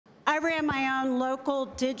ran my own local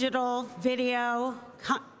digital video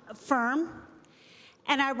firm,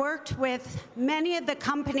 and I worked with many of the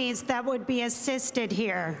companies that would be assisted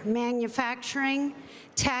here, manufacturing,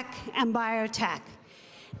 tech, and biotech.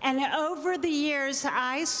 And over the years,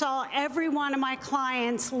 I saw every one of my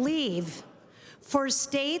clients leave for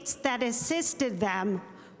states that assisted them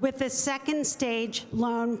with the second stage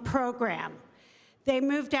loan program. They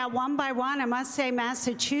moved out one by one. I must say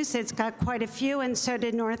Massachusetts got quite a few, and so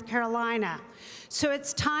did North Carolina. So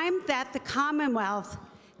it's time that the Commonwealth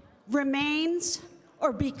remains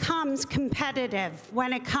or becomes competitive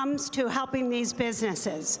when it comes to helping these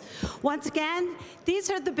businesses. Once again,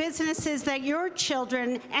 these are the businesses that your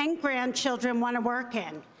children and grandchildren want to work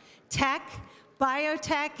in. Tech,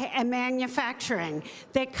 biotech, and manufacturing.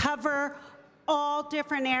 They cover all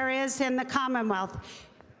different areas in the Commonwealth.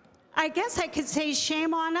 I guess I could say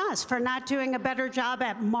shame on us for not doing a better job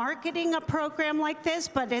at marketing a program like this,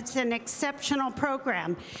 but it's an exceptional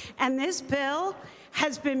program. And this bill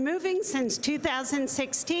has been moving since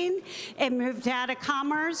 2016. It moved out of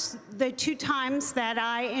commerce the 2 times that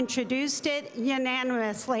I introduced it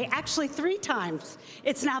unanimously, actually 3 times.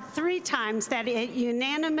 It's now 3 times that it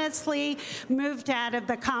unanimously moved out of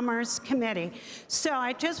the Commerce Committee. So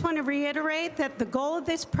I just want to reiterate that the goal of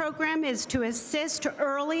this program is to assist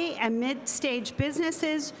early and mid-stage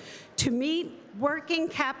businesses to meet working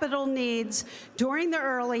capital needs during the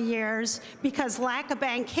early years because lack of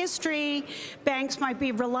bank history, banks might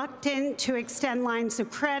be reluctant to extend lines of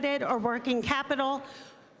credit or working capital.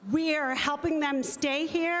 We are helping them stay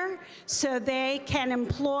here so they can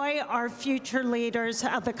employ our future leaders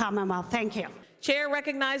of the Commonwealth. Thank you. Chair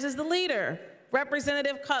recognizes the leader,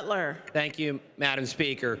 Representative Cutler. Thank you, Madam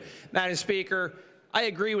Speaker. Madam Speaker, I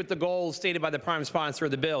agree with the goals stated by the prime sponsor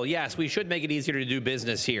of the bill. Yes, we should make it easier to do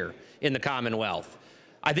business here in the Commonwealth.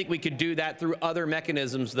 I think we could do that through other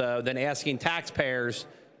mechanisms, though, than asking taxpayers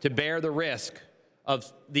to bear the risk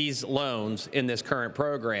of these loans in this current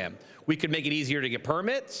program. We could make it easier to get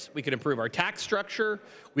permits. We could improve our tax structure.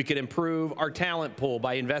 We could improve our talent pool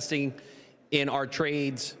by investing in our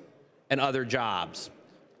trades and other jobs.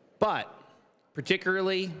 But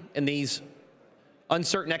particularly in these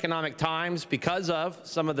uncertain economic times, because of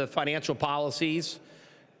some of the financial policies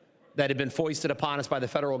that have been foisted upon us by the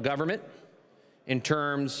federal government in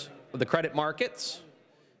terms of the credit markets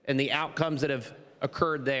and the outcomes that have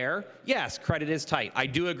occurred there. Yes, credit is tight. I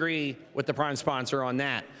do agree with the prime sponsor on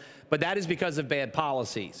that, but that is because of bad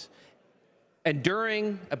policies. And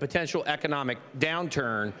during a potential economic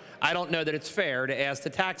downturn, I don't know that it's fair to ask the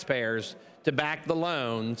taxpayers to back the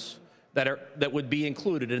loans that would be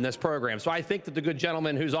included in this program. So I think that the good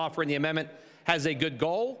gentleman who's offering the amendment has a good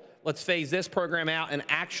goal. Let's phase this program out and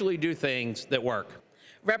actually do things that work.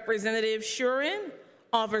 Representative Shurin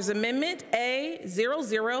offers Amendment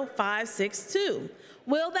A00562.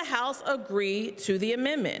 Will the House agree to the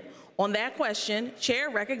amendment? On that question,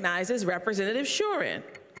 Chair recognizes Representative Shurin.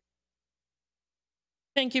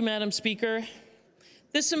 Thank you, Madam Speaker.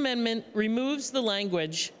 This amendment removes the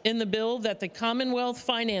language in the bill that the Commonwealth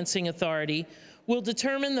Financing Authority will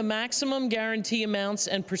determine the maximum guarantee amounts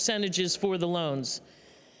and percentages for the loans.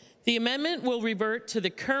 The amendment will revert to the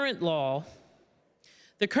current law.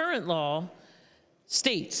 The current law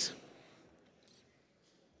states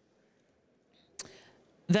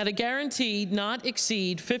that a guarantee not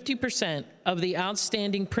exceed 50% of the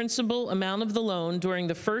outstanding principal amount of the loan during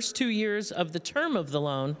the first 2 years of the term of the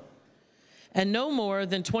loan, and no more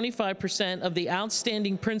than 25% of the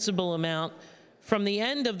outstanding principal amount from the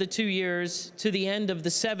end of the 2 years to the end of the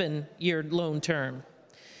 7-year loan term.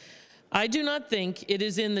 I do not think it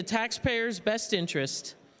is in the taxpayers' best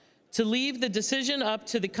interest to leave the decision up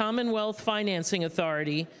to the Commonwealth Financing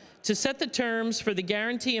Authority to set the terms for the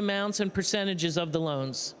guarantee amounts and percentages of the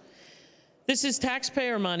loans. This is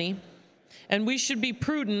taxpayer money, and we should be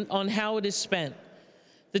prudent on how it is spent.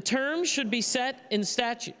 The terms should be set in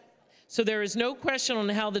statute, so there is no question on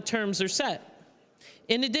how the terms are set.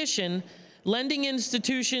 In addition, lending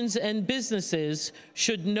institutions and businesses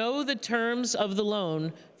should know the terms of the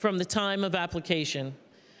loan from the time of application.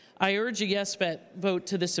 I urge a yes vote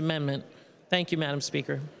to this amendment. Thank you, Madam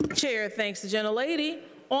Speaker. Chair thanks the gentlelady.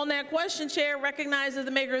 On that question, Chair recognizes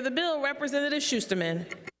the maker of the bill, Representative Shusterman.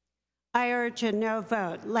 I urge a no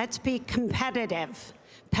vote. Let's be competitive,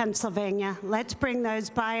 Pennsylvania. Let's bring those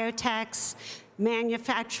biotechs,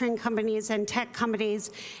 manufacturing companies and tech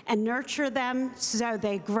companies and nurture them so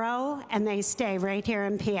they grow and they stay right here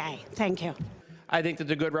in PA. Thank you. I think that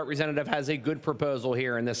the good representative has a good proposal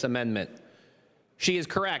here in this amendment. She is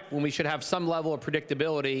correct when we should have some level of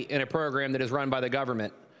predictability in a program that is run by the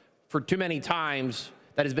government. For too many times,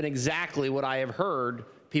 that has been exactly what I have heard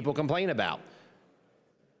people complain about.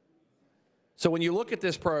 So when you look at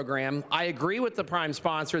this program, I agree with the prime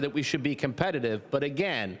sponsor that we should be competitive, but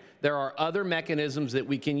again, there are other mechanisms that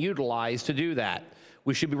we can utilize to do that.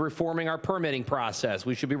 We should be reforming our permitting process.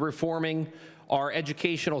 We should be reforming our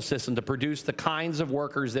educational system to produce the kinds of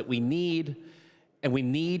workers that we need, and we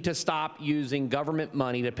need to stop using government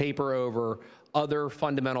money to paper over other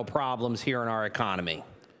fundamental problems here in our economy.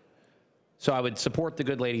 So I would support the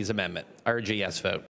good lady's amendment. I urge a yes vote.